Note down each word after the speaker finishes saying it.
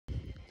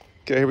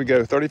Okay, here we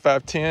go.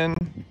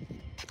 3510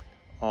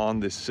 on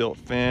the silt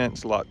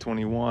fence, lot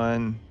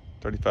 21.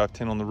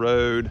 3510 on the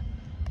road,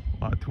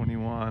 lot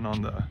 21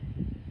 on the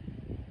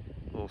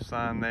little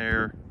sign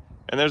there.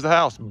 And there's the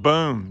house.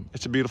 Boom.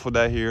 It's a beautiful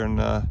day here in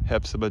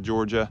Hephzibah,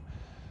 Georgia.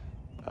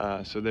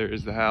 So there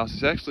is the house.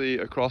 It's actually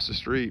across the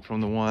street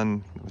from the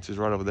one which is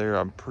right over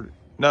there.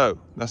 No,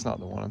 that's not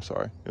the one. I'm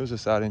sorry. It was a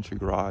side entry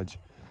garage.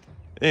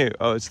 Anyway,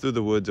 oh, it's through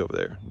the woods over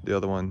there. The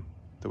other one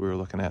that we were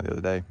looking at the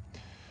other day.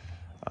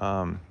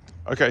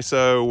 Okay,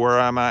 so where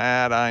am I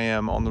at? I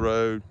am on the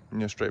road,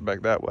 straight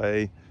back that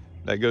way.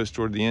 That goes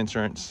toward the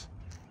entrance.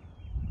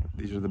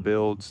 These are the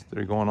builds that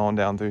are going on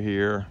down through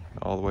here,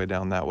 all the way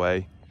down that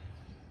way.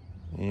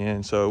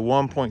 And so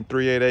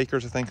 1.38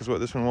 acres, I think is what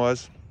this one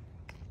was.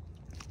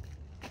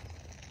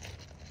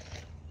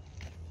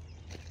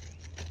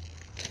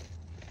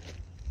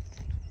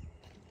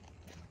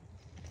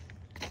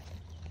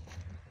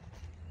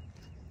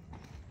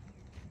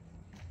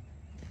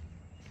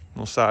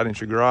 Little side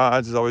entry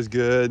garage is always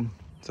good.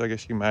 So I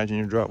guess you can imagine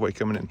your driveway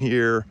coming in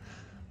here.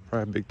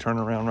 Probably a big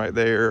turnaround right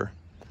there.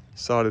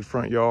 Sodded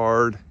front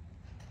yard.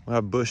 We'll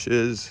have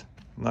bushes.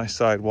 Nice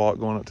sidewalk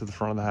going up to the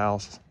front of the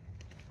house.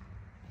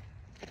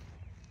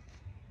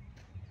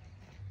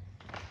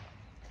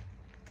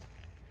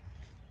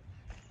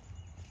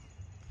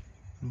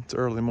 It's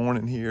early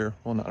morning here.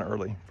 Well, not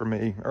early for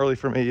me. Early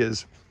for me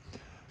is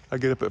I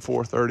get up at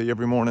 4:30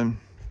 every morning,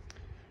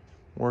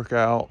 work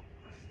out,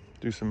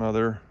 do some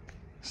other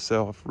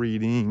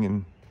self-reading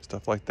and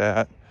stuff like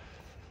that.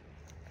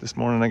 This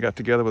morning I got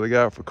together with a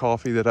guy for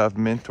coffee that I've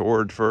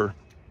mentored for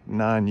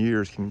 9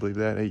 years. Can you believe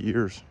that? 8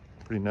 years.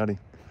 Pretty nutty.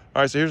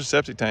 All right, so here's a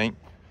septic tank.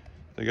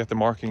 They got the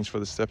markings for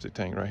the septic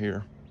tank right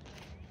here.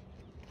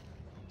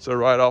 So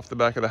right off the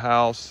back of the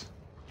house,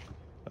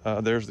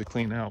 there's the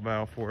clean out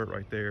valve for it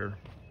right there.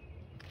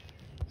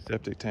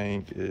 Septic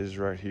tank is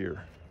right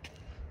here.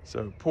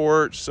 So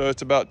porch, so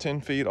it's about 10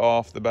 feet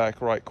off the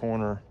back right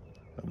corner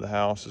of the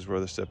house is where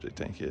the septic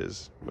tank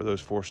is, where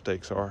those 4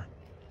 stakes are.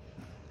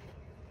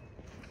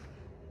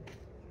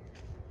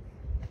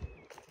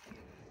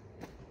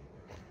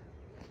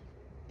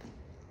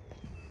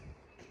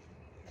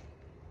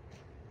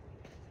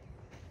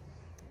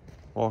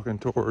 Walking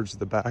towards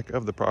the back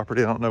of the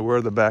property. I don't know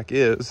where the back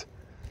is.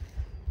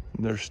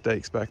 There's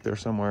stakes back there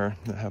somewhere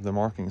that have the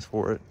markings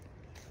for it.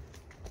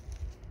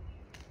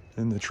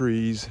 And the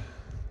trees.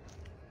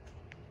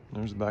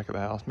 There's the back of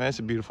the house. Man, it's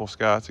a beautiful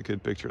sky. It's a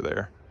good picture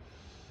there.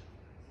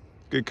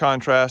 Good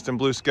contrast in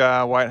blue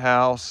sky, white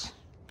house,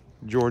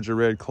 Georgia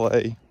red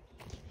clay.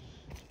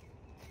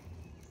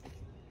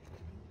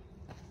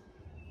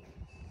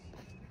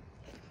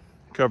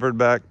 Covered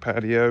back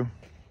patio.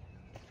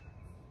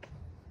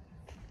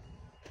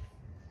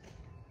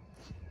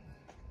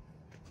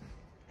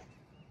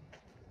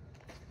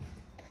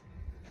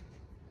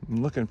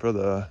 I'm looking for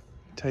the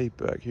tape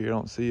back here. I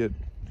don't see it.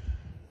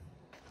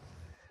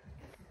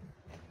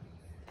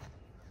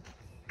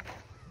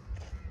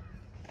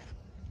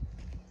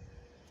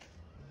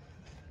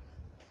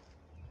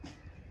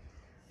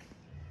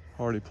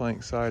 Hardy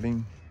plank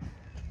siding.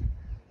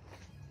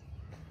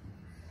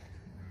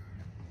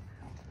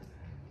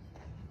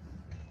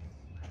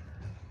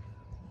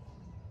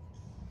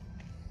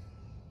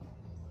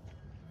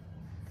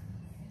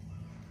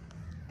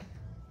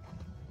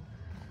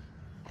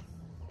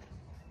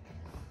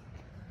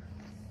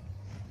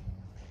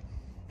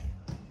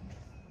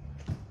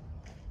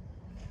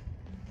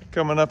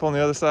 Coming up on the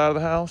other side of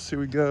the house, here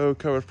we go,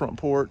 covered front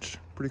porch.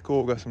 Pretty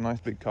cool, got some nice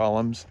big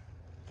columns.